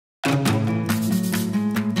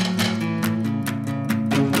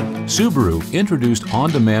Subaru introduced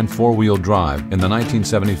on-demand four-wheel drive in the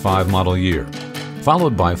 1975 model year,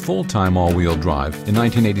 followed by full-time all-wheel drive in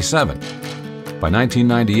 1987. By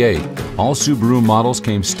 1998, all Subaru models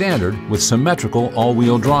came standard with symmetrical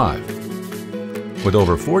all-wheel drive. With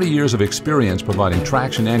over 40 years of experience providing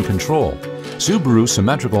traction and control, Subaru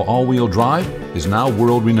Symmetrical All-Wheel Drive is now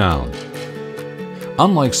world-renowned.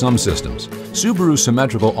 Unlike some systems, Subaru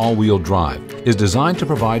Symmetrical All-Wheel Drive is designed to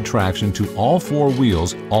provide traction to all four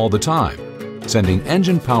wheels all the time, sending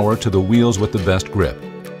engine power to the wheels with the best grip.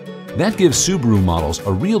 That gives Subaru models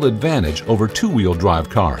a real advantage over two-wheel drive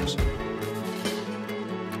cars.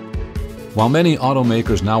 While many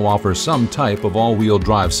automakers now offer some type of all-wheel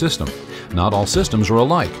drive system, not all systems are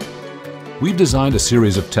alike. We've designed a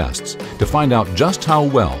series of tests to find out just how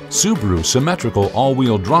well Subaru Symmetrical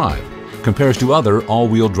All-Wheel Drive compares to other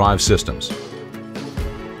all-wheel drive systems.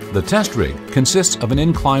 The test rig consists of an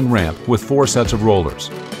incline ramp with 4 sets of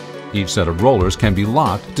rollers. Each set of rollers can be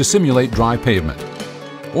locked to simulate dry pavement,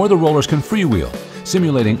 or the rollers can freewheel,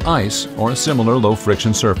 simulating ice or a similar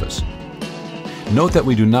low-friction surface. Note that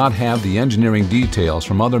we do not have the engineering details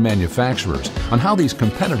from other manufacturers on how these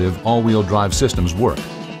competitive all-wheel drive systems work.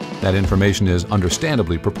 That information is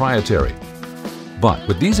understandably proprietary. But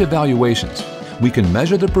with these evaluations, we can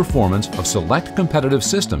measure the performance of select competitive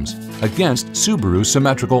systems against Subaru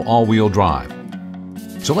Symmetrical All-Wheel Drive.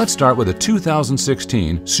 So let's start with a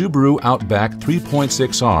 2016 Subaru Outback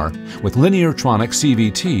 3.6R with Lineartronic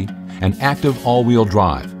CVT and active all-wheel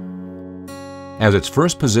drive. As it's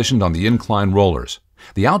first positioned on the incline rollers,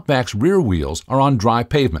 the Outback's rear wheels are on dry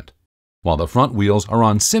pavement, while the front wheels are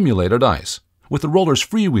on simulated ice, with the rollers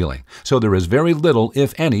freewheeling, so there is very little,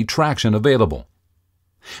 if any, traction available.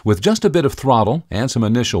 With just a bit of throttle and some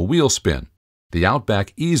initial wheel spin, the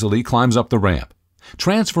Outback easily climbs up the ramp,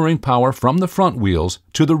 transferring power from the front wheels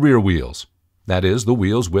to the rear wheels, that is, the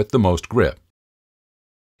wheels with the most grip.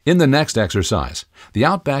 In the next exercise, the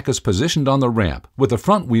Outback is positioned on the ramp with the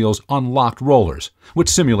front wheels on locked rollers, which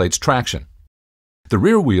simulates traction. The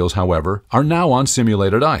rear wheels, however, are now on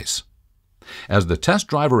simulated ice. As the test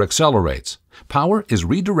driver accelerates, power is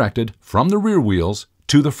redirected from the rear wheels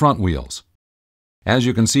to the front wheels. As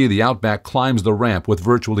you can see, the Outback climbs the ramp with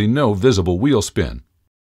virtually no visible wheel spin.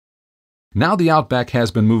 Now the Outback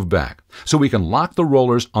has been moved back, so we can lock the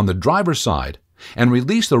rollers on the driver's side and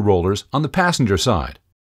release the rollers on the passenger side.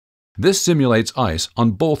 This simulates ice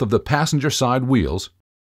on both of the passenger side wheels,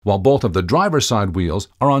 while both of the driver's side wheels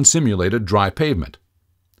are on simulated dry pavement.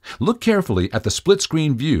 Look carefully at the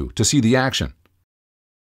split-screen view to see the action.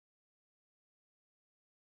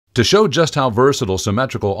 To show just how versatile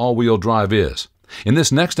symmetrical all-wheel drive is, in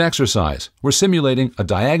this next exercise, we're simulating a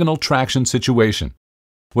diagonal traction situation,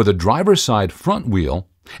 where the driver's side front wheel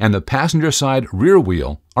and the passenger side rear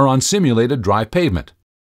wheel are on simulated dry pavement,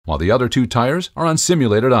 while the other 2 tires are on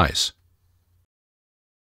simulated ice.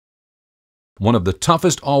 One of the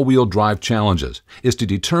toughest all-wheel drive challenges is to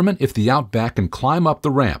determine if the Outback can climb up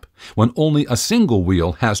the ramp when only a single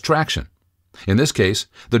wheel has traction. In this case,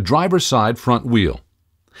 the driver's side front wheel.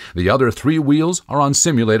 The other 3 wheels are on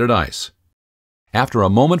simulated ice. After a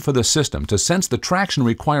moment for the system to sense the traction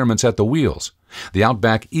requirements at the wheels, the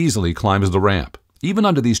Outback easily climbs the ramp, even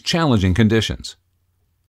under these challenging conditions.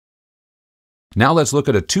 Now let's look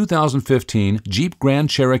at a 2015 Jeep Grand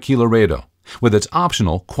Cherokee Laredo with its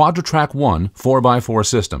optional Quadra-Track 1 4x4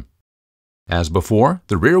 system. As before,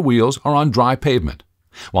 the rear wheels are on dry pavement,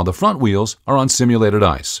 while the front wheels are on simulated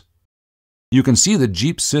ice. You can see the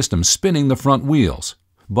Jeep system spinning the front wheels,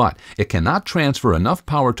 but it cannot transfer enough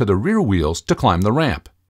power to the rear wheels to climb the ramp.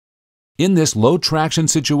 In this low traction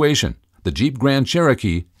situation, the Jeep Grand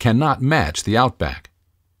Cherokee cannot match the Outback.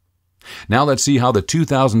 Now let's see how the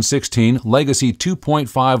 2016 Legacy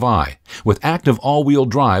 2.5i with active all-wheel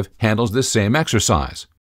drive handles this same exercise,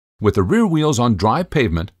 with the rear wheels on dry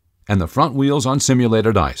pavement and the front wheels on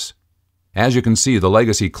simulated ice. As you can see, the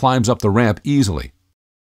Legacy climbs up the ramp easily.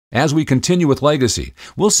 As we continue with Legacy,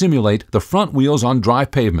 we'll simulate the front wheels on dry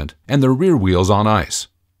pavement and the rear wheels on ice.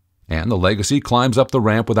 And the Legacy climbs up the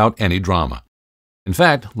ramp without any drama. In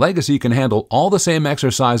fact, Legacy can handle all the same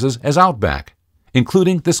exercises as Outback,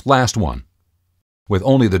 including this last one, with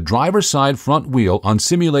only the driver's side front wheel on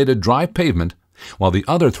simulated dry pavement, while the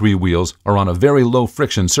other 3 wheels are on a very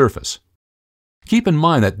low-friction surface. Keep in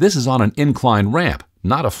mind that this is on an inclined ramp,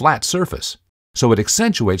 not a flat surface, so it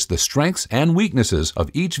accentuates the strengths and weaknesses of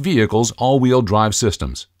each vehicle's all-wheel drive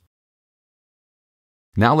systems.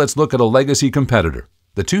 Now let's look at a Legacy competitor,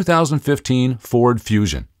 the 2015 Ford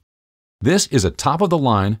Fusion. This is a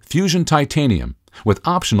top-of-the-line Fusion Titanium with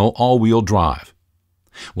optional all-wheel drive.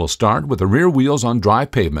 We'll start with the rear wheels on dry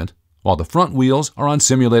pavement, while the front wheels are on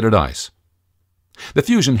simulated ice. The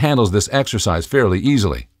Fusion handles this exercise fairly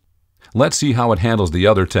easily. Let's see how it handles the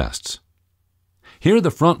other tests. Here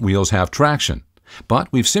the front wheels have traction,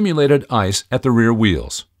 but we've simulated ice at the rear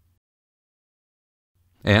wheels.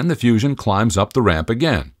 And the Fusion climbs up the ramp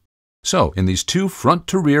again. So, in these two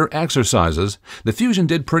front-to-rear exercises, the Fusion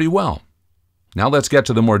did pretty well. Now let's get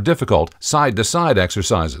to the more difficult side-to-side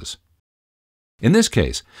exercises. In this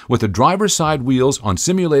case, with the driver's side wheels on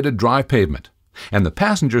simulated dry pavement and the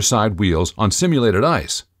passenger side wheels on simulated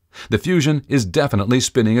ice, the Fusion is definitely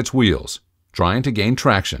spinning its wheels, trying to gain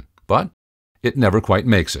traction, but it never quite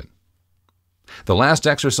makes it. The last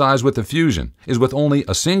exercise with the Fusion is with only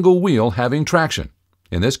a single wheel having traction,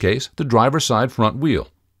 in this case, the driver's side front wheel.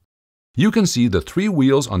 You can see the three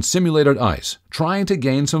wheels on simulated ice trying to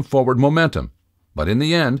gain some forward momentum, but in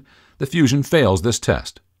the end, the Fusion fails this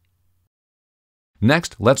test.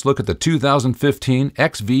 Next, let's look at the 2015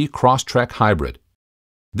 XV Crosstrek Hybrid.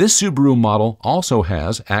 This Subaru model also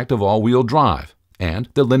has active all-wheel drive and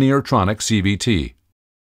the Lineartronic CVT.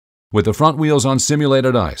 With the front wheels on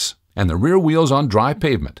simulated ice and the rear wheels on dry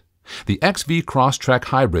pavement, the XV Crosstrek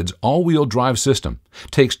Hybrid's all-wheel drive system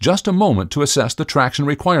takes just a moment to assess the traction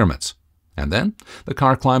requirements, and then the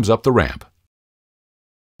car climbs up the ramp.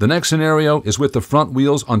 The next scenario is with the front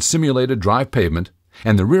wheels on simulated dry pavement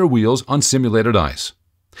and the rear wheels on simulated ice,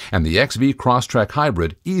 and the XV Crosstrek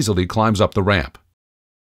Hybrid easily climbs up the ramp.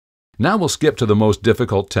 Now we'll skip to the most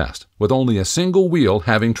difficult test, with only a single wheel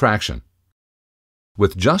having traction.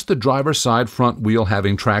 With just the driver's side front wheel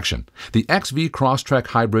having traction, the XV Crosstrek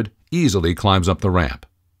Hybrid easily climbs up the ramp.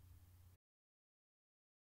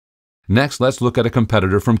 Next, let's look at a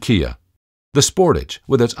competitor from Kia. The Sportage,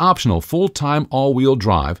 with its optional full-time all-wheel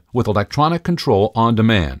drive with electronic control on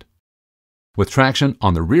demand. With traction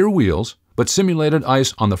on the rear wheels, but simulated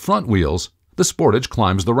ice on the front wheels, the Sportage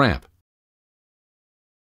climbs the ramp.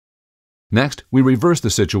 Next, we reverse the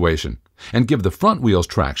situation and give the front wheels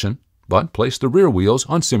traction, but place the rear wheels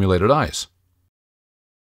on simulated ice.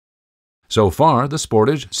 So far, the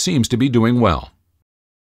Sportage seems to be doing well.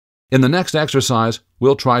 In the next exercise,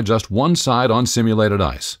 we'll try just one side on simulated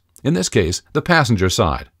ice, in this case, the passenger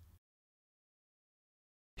side.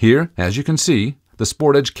 Here, as you can see, the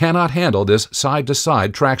Sportage cannot handle this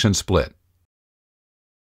side-to-side traction split.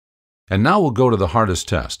 And now we'll go to the hardest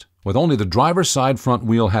test, with only the driver's side front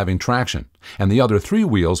wheel having traction and the other three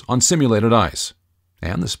wheels on simulated ice.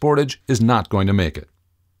 And the Sportage is not going to make it.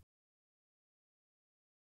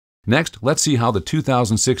 Next, let's see how the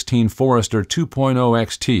 2016 Forester 2.0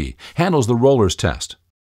 XT handles the rollers test.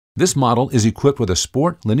 This model is equipped with a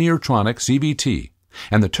Sport Lineartronic CVT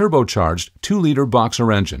and the turbocharged 2-liter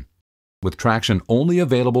boxer engine. With traction only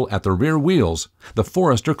available at the rear wheels, the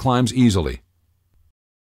Forester climbs easily.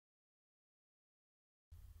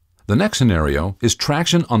 The next scenario is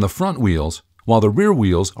traction on the front wheels while the rear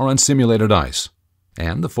wheels are on simulated ice,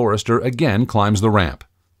 and the Forester again climbs the ramp.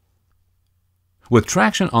 With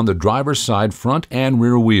traction on the driver's side front and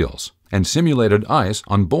rear wheels and simulated ice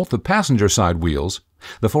on both the passenger side wheels,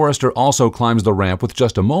 the Forester also climbs the ramp with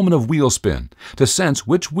just a moment of wheel spin to sense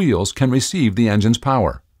which wheels can receive the engine's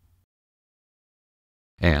power.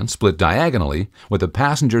 And split diagonally with the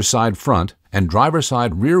passenger side front and driver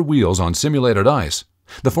side rear wheels on simulated ice,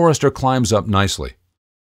 the Forester climbs up nicely.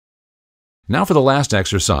 Now for the last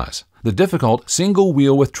exercise, the difficult single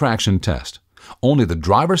wheel with traction test. Only the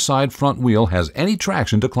driver's side front wheel has any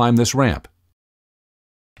traction to climb this ramp.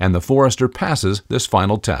 And the Forester passes this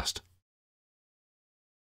final test.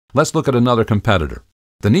 Let's look at another competitor,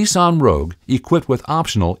 the Nissan Rogue, equipped with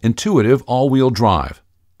optional intuitive all-wheel drive,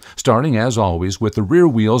 starting as always with the rear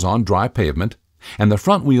wheels on dry pavement and the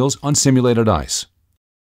front wheels on simulated ice.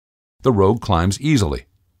 The Rogue climbs easily.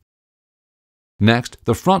 Next,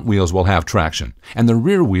 the front wheels will have traction and the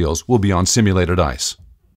rear wheels will be on simulated ice.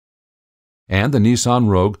 And the Nissan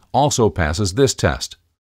Rogue also passes this test.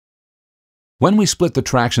 When we split the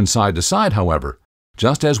traction side to side, however,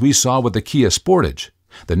 just as we saw with the Kia Sportage,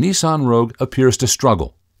 the Nissan Rogue appears to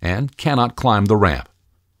struggle and cannot climb the ramp.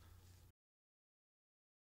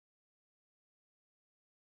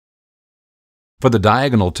 For the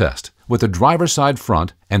diagonal test, with the driver's side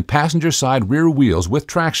front and passenger side rear wheels with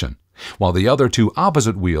traction, while the other two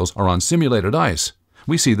opposite wheels are on simulated ice,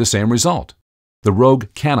 we see the same result. The Rogue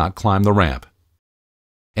cannot climb the ramp.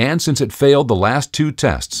 And since it failed the last two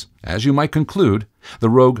tests, as you might conclude, the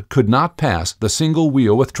Rogue could not pass the single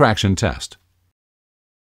wheel with traction test.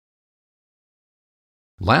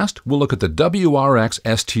 Last, we'll look at the WRX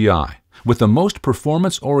STI with the most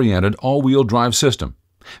performance-oriented all-wheel drive system,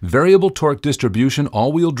 variable torque distribution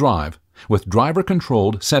all-wheel drive with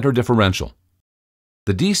driver-controlled center differential.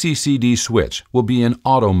 The DC-CD switch will be in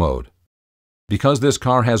auto mode. Because this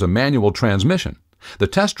car has a manual transmission, the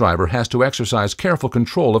test driver has to exercise careful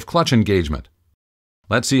control of clutch engagement.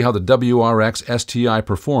 Let's see how the WRX STI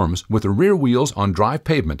performs with the rear wheels on dry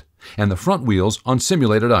pavement and the front wheels on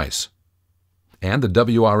simulated ice. And the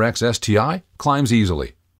WRX STI climbs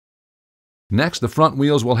easily. Next, the front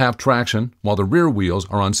wheels will have traction while the rear wheels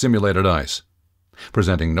are on simulated ice,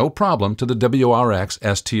 presenting no problem to the WRX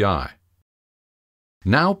STI.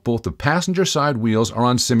 Now both the passenger side wheels are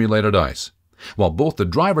on simulated ice, while both the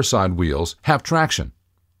driver side wheels have traction.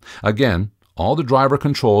 Again, all the driver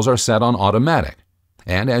controls are set on automatic,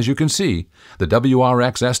 and as you can see, the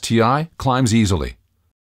WRX STI climbs easily.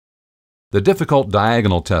 The difficult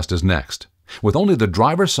diagonal test is next, with only the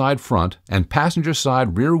driver side front and passenger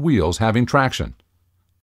side rear wheels having traction.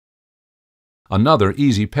 Another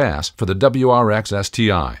easy pass for the WRX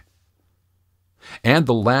STI. And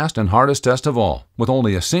the last and hardest test of all, with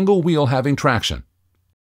only a single wheel having traction.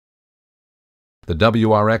 The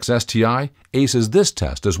WRX STI aces this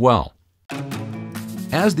test as well.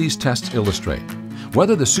 As these tests illustrate,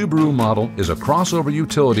 whether the Subaru model is a crossover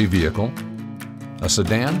utility vehicle, a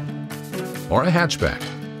sedan, or a hatchback,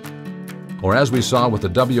 or as we saw with the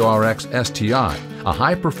WRX STI, a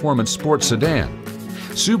high-performance sports sedan,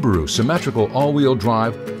 Subaru Symmetrical All-Wheel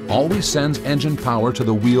Drive always sends engine power to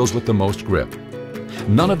the wheels with the most grip.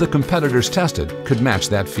 None of the competitors tested could match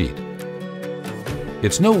that feat.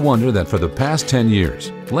 It's no wonder that for the past 10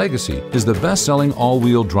 years, Legacy is the best-selling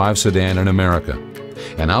all-wheel drive sedan in America,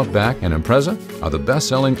 and Outback and Impreza are the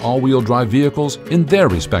best-selling all-wheel drive vehicles in their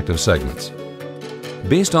respective segments.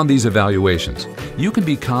 Based on these evaluations, you can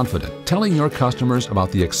be confident telling your customers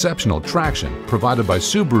about the exceptional traction provided by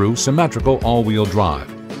Subaru Symmetrical All-Wheel Drive,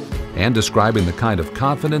 and describing the kind of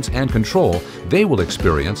confidence and control they will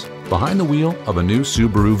experience behind the wheel of a new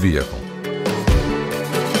Subaru vehicle.